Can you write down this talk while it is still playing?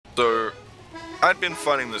So, I'd been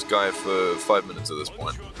fighting this guy for 5 minutes at this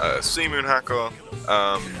point. Seamoon hacker,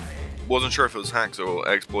 wasn't sure if it was hacks or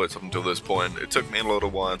exploits up until this point. It took me a little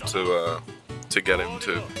while to get him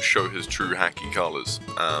to show his true hacky colors.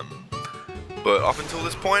 But up until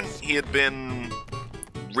this point, he had been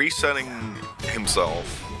resetting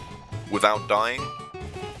himself without dying,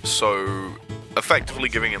 so effectively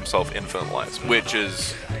giving himself infinite lives, which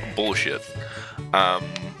is bullshit.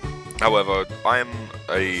 However, I am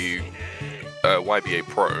a YBA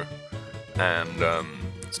pro, and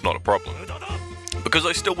it's not a problem, because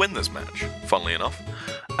I still win this match, funnily enough.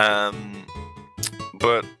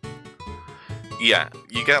 But yeah,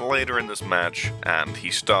 you get later in this match, and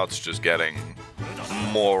he starts just getting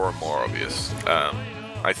more and more obvious.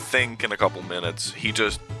 I think in a couple minutes, he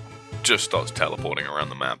just starts teleporting around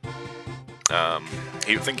the map. I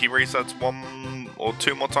think he resets 1 or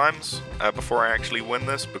 2 more times before I actually win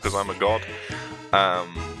this, because I'm a god.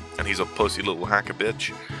 And he's a pussy little hacker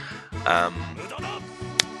bitch.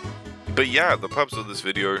 But yeah, the purpose of this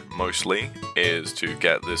video, mostly, is to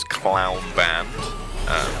get this clown banned,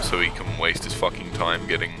 so he can waste his fucking time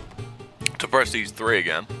getting to Prestige 3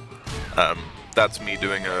 again. That's me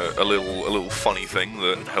doing a little funny thing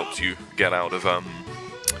that helps you get out of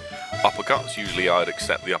uppercuts. Usually I'd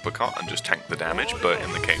accept the uppercut and just tank the damage, but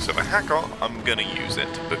in the case of a hacker, I'm gonna use it,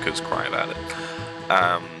 because cry about it.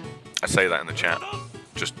 I say that in the chat,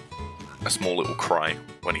 just a small little cry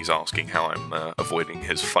when he's asking how I'm avoiding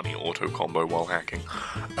his funny auto combo while hacking.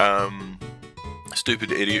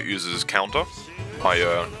 Stupid idiot uses his counter. I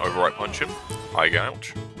overwrite punch him, I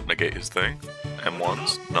gouge, negate his thing,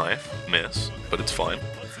 M1s, knife, miss, but it's fine.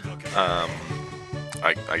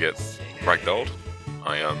 I get ragdolled.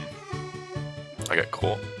 I get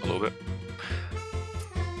caught a little bit.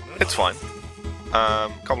 It's fine.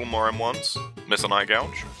 Couple more M1s, miss an eye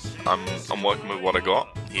gouge. I'm working with what I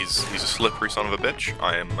got. He's a slippery son of a bitch.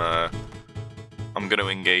 I'm going to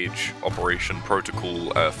engage Operation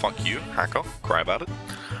Protocol. Fuck you, hacker. Cry about it.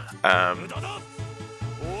 I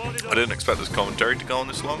didn't expect this commentary to go on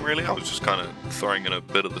this long, really. I was just kind of throwing in a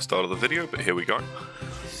bit at the start of the video, but here we go.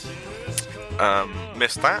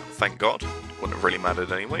 Missed that, thank God. Wouldn't have really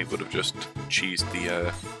mattered anyway. Would have just cheesed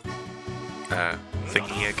the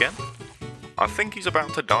thingy again. I think he's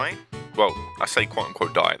about to die. Well, I say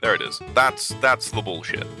quote-unquote die. There it is. That's the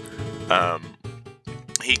bullshit.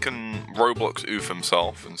 He can Roblox oof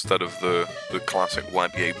himself instead of the classic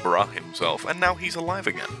YBA bruh himself, and now he's alive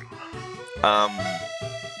again.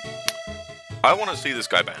 I want to see this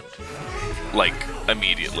guy banned. Like,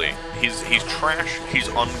 immediately. He's trash, he's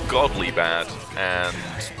ungodly bad, and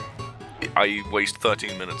I waste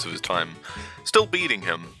 13 minutes of his time still beating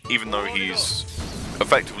him, even though he's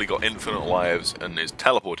effectively got infinite lives and is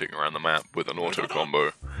teleporting around the map with an auto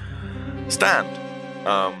combo. Stand.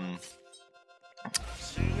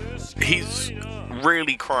 He's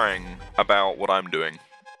really crying about what I'm doing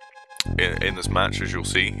in this match, as you'll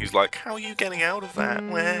see. He's like, how are you getting out of that?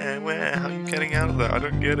 Where? How are you getting out of that? I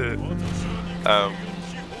don't get it.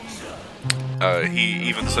 He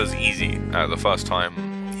even says easy the first time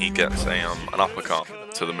he gets an uppercut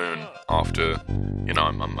to the moon after, you know,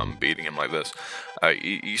 I'm beating him like this.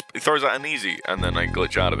 He throws out an easy, and then I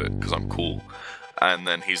glitch out of it because I'm cool. And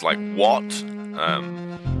then he's like, what?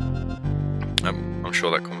 I'm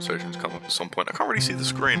sure that conversation's come up at some point. I can't really see the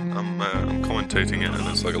screen. I'm commentating it, and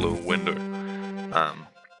it's like a little window.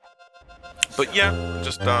 But yeah,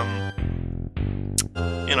 just you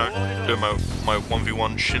know, doing my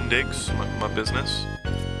 1v1 shindigs, my business.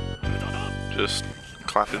 Just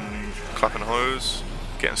clapping hose,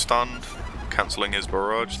 getting stunned, cancelling his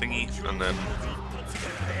barrage thingy, and then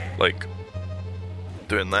like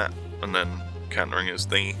doing that, and then countering his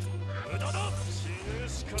thingy.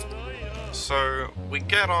 So we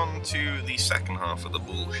get on to the second half of the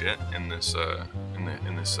bullshit in this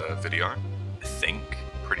in this video. I think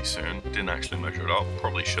pretty soon. Didn't actually measure it up.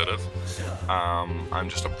 Probably should have. I'm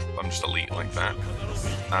just elite like that.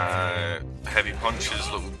 Heavy punches,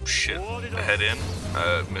 little shit head in.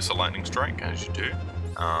 Miss a lightning strike, as you do.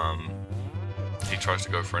 He tries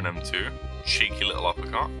to go for an M2. Cheeky little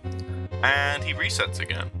uppercut, and he resets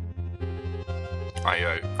again.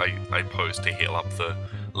 I pose to heal up the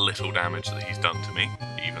little damage that he's done to me,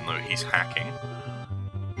 even though he's hacking.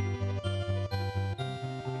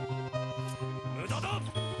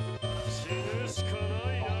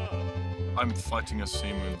 I'm fighting a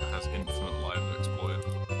Seamoon that has infinite life exploit.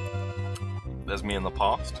 There's me in the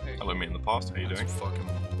past. Hello, me in the past. How you doing? Fucking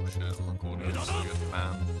bullshit. I'm recording it so I get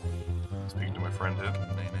banned. Speaking to my friend here.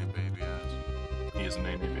 Nene baby ass. He is a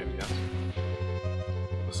Nene baby ass.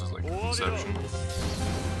 This is like a conception,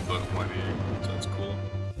 but YBA, so it's cool.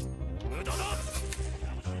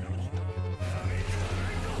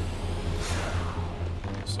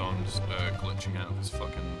 just glitching out of his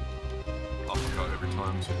fucking uppercut every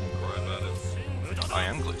time so he can cry about it. I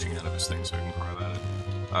am glitching out of his thing so he can cry about it.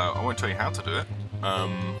 I won't tell you how to do it,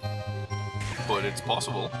 but it's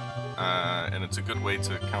possible, and it's a good way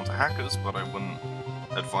to counter hackers, but I wouldn't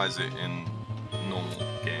advise it in normal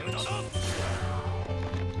games.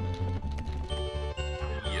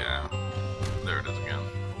 Yeah, there it is again.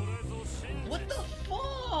 What the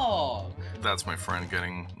fuck? That's my friend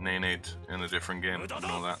getting nay-nayed in a different game, and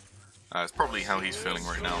all that. It's probably how he's feeling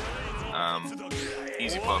right now.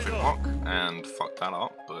 Easy perfect block, and fucked that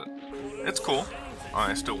up, but it's cool.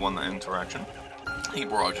 I still won that interaction. He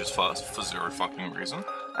barrages first, for zero fucking reason.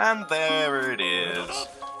 And there it is.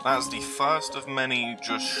 That's the first of many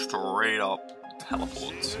just straight up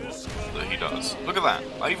teleports that he does. Look at that.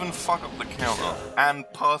 I even fuck up the counter and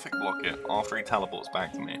perfect block it after he teleports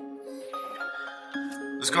back to me.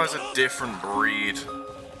 This guy's a different breed.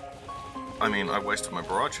 I mean, I wasted my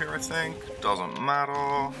barrage here, I think. Doesn't matter.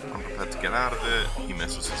 I'm prepared to get out of it. He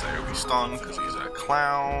misses his AoE stun because he's a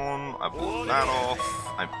clown. I block that off.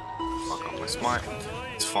 I fuck up my smite.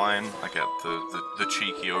 It's fine. I get the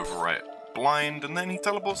cheeky overwrite blind, and then he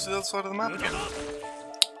teleports to the other side of the map again.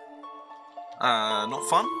 Not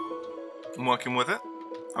fun. I'm working with it.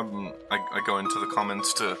 I go into the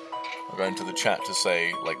comments to... I go into the chat to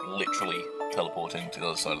say, like, literally teleporting to the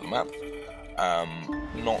other side of the map.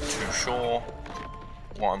 Not too sure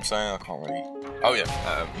what I'm saying, I can't really... Oh yeah,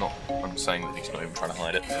 I'm saying that he's not even trying to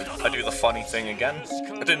hide it. I do the funny thing again.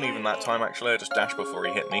 I didn't even that time actually, I just dashed before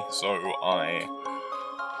he hit me, so I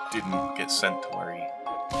didn't get sent to where he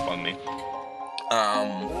spun me.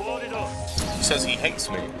 He says he hates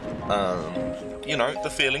me. You know, the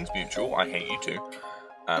feeling's mutual, I hate you too.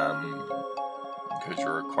 Because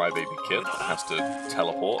you're a crybaby kid that has to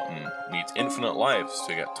teleport and needs infinite lives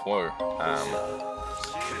to get Two.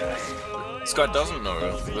 This guy doesn't know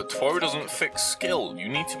that Two doesn't fix skill. You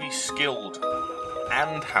need to be skilled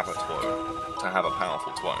and have a Two to have a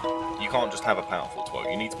powerful Two. You can't just have a powerful Two.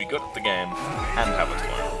 You need to be good at the game and have a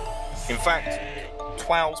Two. In fact,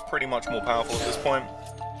 Twow's pretty much more powerful at this point.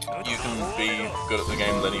 You can be good at the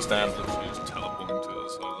game than he stands. He's teleporting to the other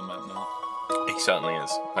side of the map now. He certainly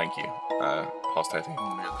is. Thank you. Past Teddy.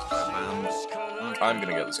 I'm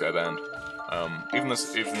gonna get this guy banned. Even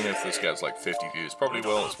if this gets like 50 views, probably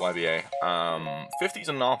will. It's YBA. 50's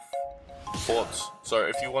enough towards. So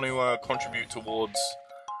if you want to contribute towards,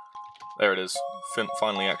 there it is.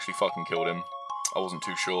 Finally, actually fucking killed him. I wasn't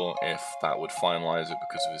too sure if that would finalize it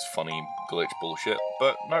because of his funny glitch bullshit,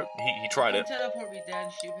 but no, he tried it. Teleport me down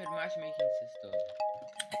stupid matchmaking system.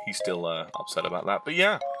 He's still upset about that, but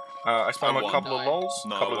yeah. I spammed a couple of lols, a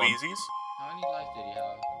couple of easies. How many lives did he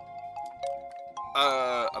have?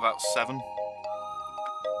 About 7.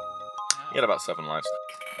 He had about 7 lives.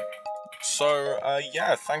 So,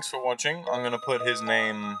 yeah, thanks for watching. I'm gonna put his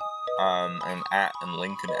name, and @ and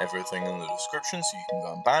link and everything in the description so you can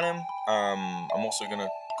go and ban him. I'm also gonna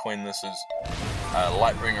coin this as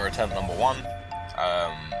Lightbringer attempt number 1.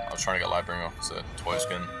 I was trying to get Lightbringer as a Two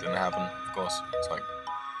skin. Didn't happen, of course. It's like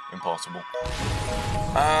impossible.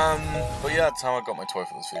 But yeah, that's how I got my Two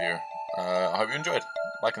for this video. I hope you enjoyed.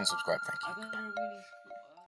 Like and subscribe. Thank you.